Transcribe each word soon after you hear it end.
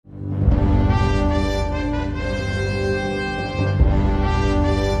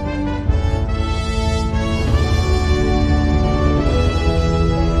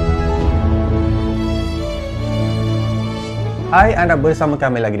Hai, anda bersama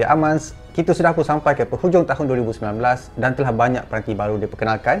kami lagi di Amans. Kita sudah pun sampai ke penghujung tahun 2019 dan telah banyak peranti baru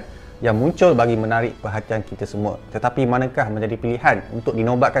diperkenalkan yang muncul bagi menarik perhatian kita semua. Tetapi manakah menjadi pilihan untuk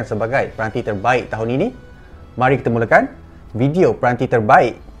dinobatkan sebagai peranti terbaik tahun ini? Mari kita mulakan video peranti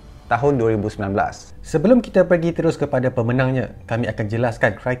terbaik tahun 2019. Sebelum kita pergi terus kepada pemenangnya, kami akan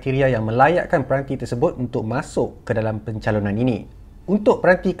jelaskan kriteria yang melayakkan peranti tersebut untuk masuk ke dalam pencalonan ini. Untuk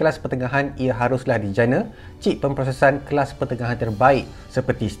peranti kelas pertengahan, ia haruslah dijana chip pemprosesan kelas pertengahan terbaik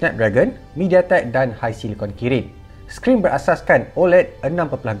seperti Snapdragon, MediaTek dan High Silicon Kirin. Skrin berasaskan OLED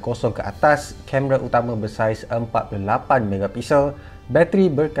 6.0 ke atas, kamera utama bersaiz 48 megapiksel, bateri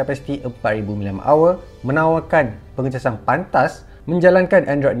berkapasiti 4000 mAh, menawarkan pengecasan pantas, menjalankan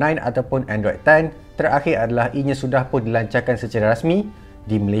Android 9 ataupun Android 10. Terakhir adalah ianya sudah pun dilancarkan secara rasmi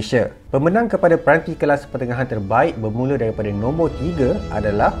di Malaysia. Pemenang kepada peranti kelas pertengahan terbaik bermula daripada nombor 3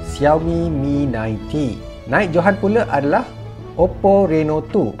 adalah Xiaomi Mi 90. Naik johan pula adalah Oppo Reno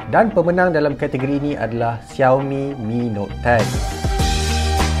 2 dan pemenang dalam kategori ini adalah Xiaomi Mi Note 10.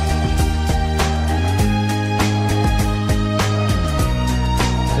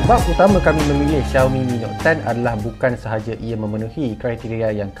 Sebab utama kami memilih Xiaomi Mi Note 10 adalah bukan sahaja ia memenuhi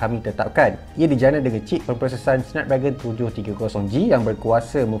kriteria yang kami tetapkan. Ia dijana dengan chip pemprosesan Snapdragon 730G yang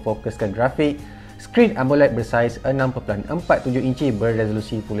berkuasa memfokuskan grafik, skrin AMOLED bersaiz 6.47 inci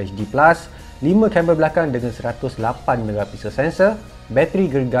berresolusi Full HD+, 5 kamera belakang dengan 108 megapiksel sensor,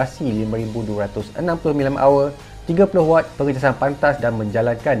 bateri gergasi 5260 mAh, 30W pengecasan pantas dan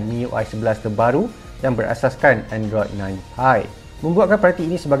menjalankan MIUI 11 terbaru yang berasaskan Android 9 Pie. Membuatkan peranti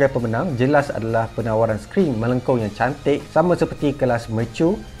ini sebagai pemenang jelas adalah penawaran skrin melengkung yang cantik sama seperti kelas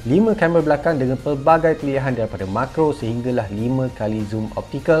mercu, 5 kamera belakang dengan pelbagai pilihan daripada makro sehinggalah 5 kali zoom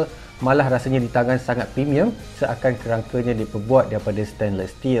optical, malah rasanya di tangan sangat premium seakan kerangkanya diperbuat daripada stainless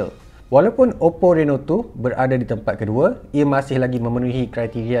steel. Walaupun Oppo Reno 2 berada di tempat kedua, ia masih lagi memenuhi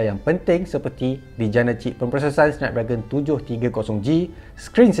kriteria yang penting seperti dijana chip pemprosesan Snapdragon 730G,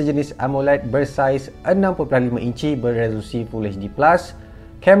 skrin sejenis AMOLED bersaiz 6.5 inci berresolusi Full HD+,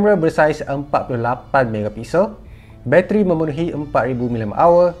 kamera bersaiz 48 megapiksel, bateri memenuhi 4000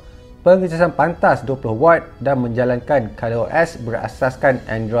 mAh, pengecasan pantas 20W dan menjalankan ColorOS berasaskan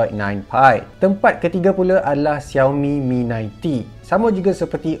Android 9 Pie. Tempat ketiga pula adalah Xiaomi Mi 90. Sama juga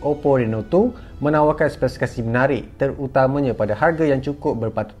seperti Oppo Reno 2, menawarkan spesifikasi menarik terutamanya pada harga yang cukup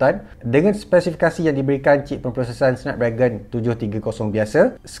berpatutan dengan spesifikasi yang diberikan chip pemprosesan Snapdragon 730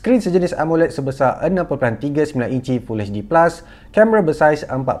 biasa, skrin sejenis AMOLED sebesar 6.39 inci Full HD+, kamera bersaiz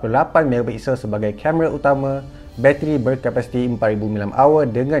 48 megapiksel sebagai kamera utama, bateri berkapasiti 4000 mAh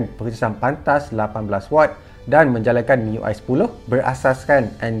dengan pengecasan pantas 18W dan menjalankan MIUI 10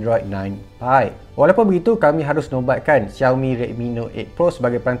 berasaskan Android 9 Pie. Walaupun begitu, kami harus nobatkan Xiaomi Redmi Note 8 Pro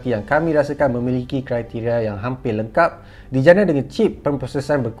sebagai peranti yang kami rasakan memiliki kriteria yang hampir lengkap, dijana dengan chip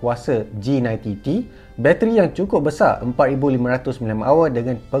pemprosesan berkuasa G90T, bateri yang cukup besar 4500 mAh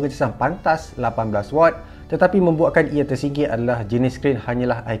dengan pengecasan pantas 18W, tetapi membuatkan ia tersingkir adalah jenis skrin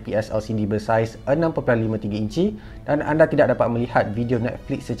hanyalah IPS LCD bersaiz 6.53 inci dan anda tidak dapat melihat video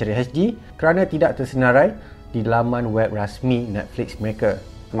Netflix secara HD kerana tidak tersenarai di laman web rasmi Netflix mereka.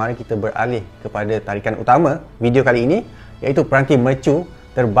 Mari kita beralih kepada tarikan utama video kali ini, iaitu peranti mercu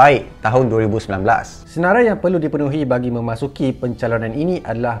terbaik tahun 2019. Senarai yang perlu dipenuhi bagi memasuki pencalonan ini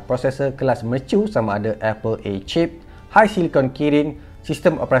adalah prosesor kelas mercu sama ada Apple A chip, High Silicon Kirin,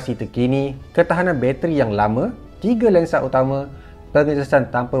 sistem operasi terkini, ketahanan bateri yang lama, 3 lensa utama, pengecasan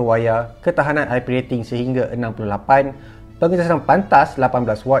tanpa wayar, ketahanan IP rating sehingga 68, pengecasan pantas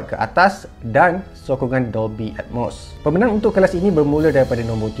 18W ke atas dan sokongan Dolby Atmos. Pemenang untuk kelas ini bermula daripada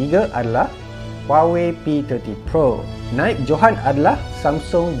nombor 3 adalah Huawei P30 Pro. Naik johan adalah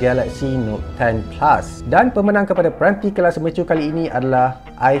Samsung Galaxy Note 10 Plus dan pemenang kepada peranti kelas mercu kali ini adalah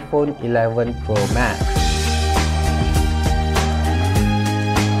iPhone 11 Pro Max.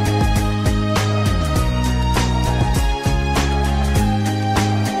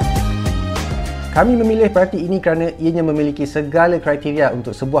 Kami memilih peranti ini kerana ianya memiliki segala kriteria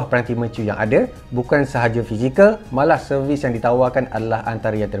untuk sebuah peranti mercu yang ada, bukan sahaja fizikal, malah servis yang ditawarkan adalah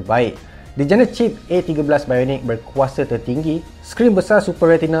antara yang terbaik. Dijana chip A13 Bionic berkuasa tertinggi, skrin besar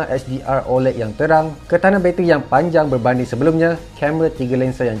Super Retina HDR OLED yang terang, ketahanan bateri yang panjang berbanding sebelumnya, kamera 3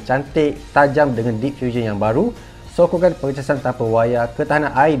 lensa yang cantik, tajam dengan deep fusion yang baru, sokongan pengecasan tanpa wayar,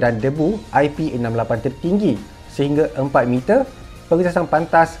 ketahanan air dan debu IP68 tertinggi sehingga 4 meter, pengecasan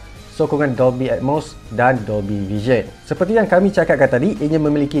pantas, sokongan Dolby Atmos dan Dolby Vision. Seperti yang kami cakapkan tadi, ianya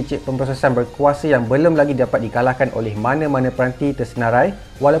memiliki chip pemprosesan berkuasa yang belum lagi dapat dikalahkan oleh mana-mana peranti tersenarai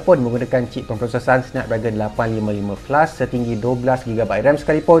walaupun menggunakan chip pemprosesan Snapdragon 855 Plus setinggi 12GB RAM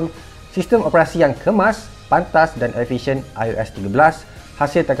sekalipun. Sistem operasi yang kemas, pantas dan efisien iOS 13,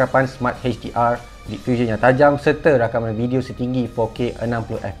 hasil tangkapan Smart HDR, dipenghujung yang tajam serta rakaman video setinggi 4K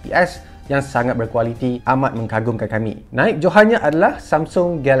 60fps yang sangat berkualiti amat mengagumkan kami. Naib johannya adalah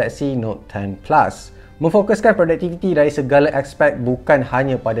Samsung Galaxy Note 10 Plus. Memfokuskan produktiviti dari segala aspek, bukan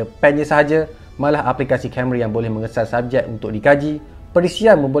hanya pada pennya sahaja, malah aplikasi kamera yang boleh mengesan subjek untuk dikaji.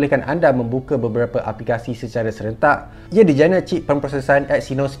 Perisian membolehkan anda membuka beberapa aplikasi secara serentak. Ia dijana chip pemprosesan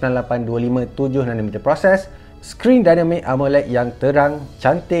Exynos 9825 7nm proses, skrin Dynamic AMOLED yang terang,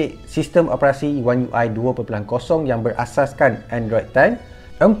 cantik, sistem operasi One UI 2.0 yang berasaskan Android 10,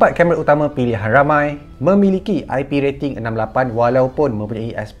 4 kamera utama pilihan ramai, memiliki IP rating 68 walaupun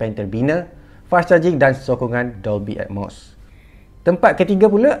mempunyai S Pen terbina, fast charging dan sokongan Dolby Atmos. Tempat ketiga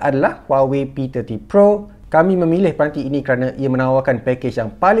pula adalah Huawei P30 Pro. Kami memilih peranti ini kerana ia menawarkan pakej yang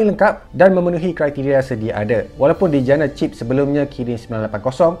paling lengkap dan memenuhi kriteria sedia ada. Walaupun dijana chip sebelumnya Kirin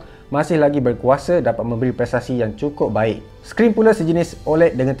 980, masih lagi berkuasa dapat memberi prestasi yang cukup baik. Skrin pula sejenis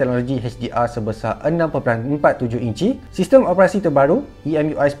OLED dengan teknologi HDR sebesar 6.47 inci, sistem operasi terbaru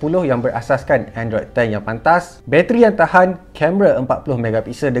EMUI 10 yang berasaskan Android 10 yang pantas, bateri yang tahan, kamera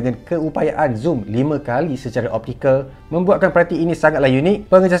 40MP dengan keupayaan zoom 5 kali secara optikal, membuatkan peranti ini sangatlah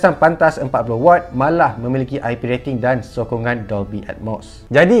unik. Pengecasan pantas 40W, malah memiliki IP rating dan sokongan Dolby Atmos.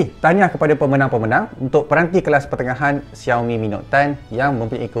 Jadi, tahniah kepada pemenang-pemenang untuk peranti kelas pertengahan Xiaomi Mi Note 10 yang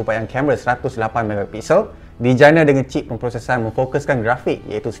mempunyai keupayaan kamera 108MP, dijana dengan chip pemprosesan memfokuskan grafik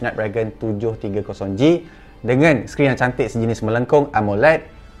iaitu Snapdragon 730G dengan skrin yang cantik sejenis melengkung AMOLED.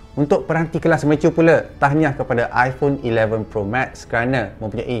 Untuk peranti kelas mercu pula, tahniah kepada iPhone 11 Pro Max kerana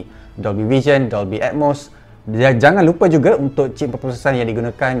mempunyai Dolby Vision, Dolby Atmos. Dan jangan lupa juga untuk chip pemprosesan yang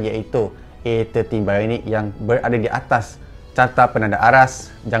digunakan iaitu A13 Bionic yang berada di atas carta penanda aras.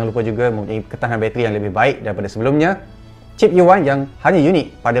 Jangan lupa juga mempunyai ketahanan bateri yang lebih baik daripada sebelumnya. Chip U1 yang hanya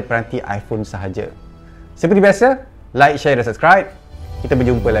unik pada peranti iPhone sahaja. Seperti biasa, like, share dan subscribe. Kita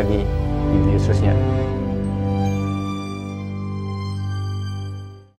berjumpa lagi di video seterusnya.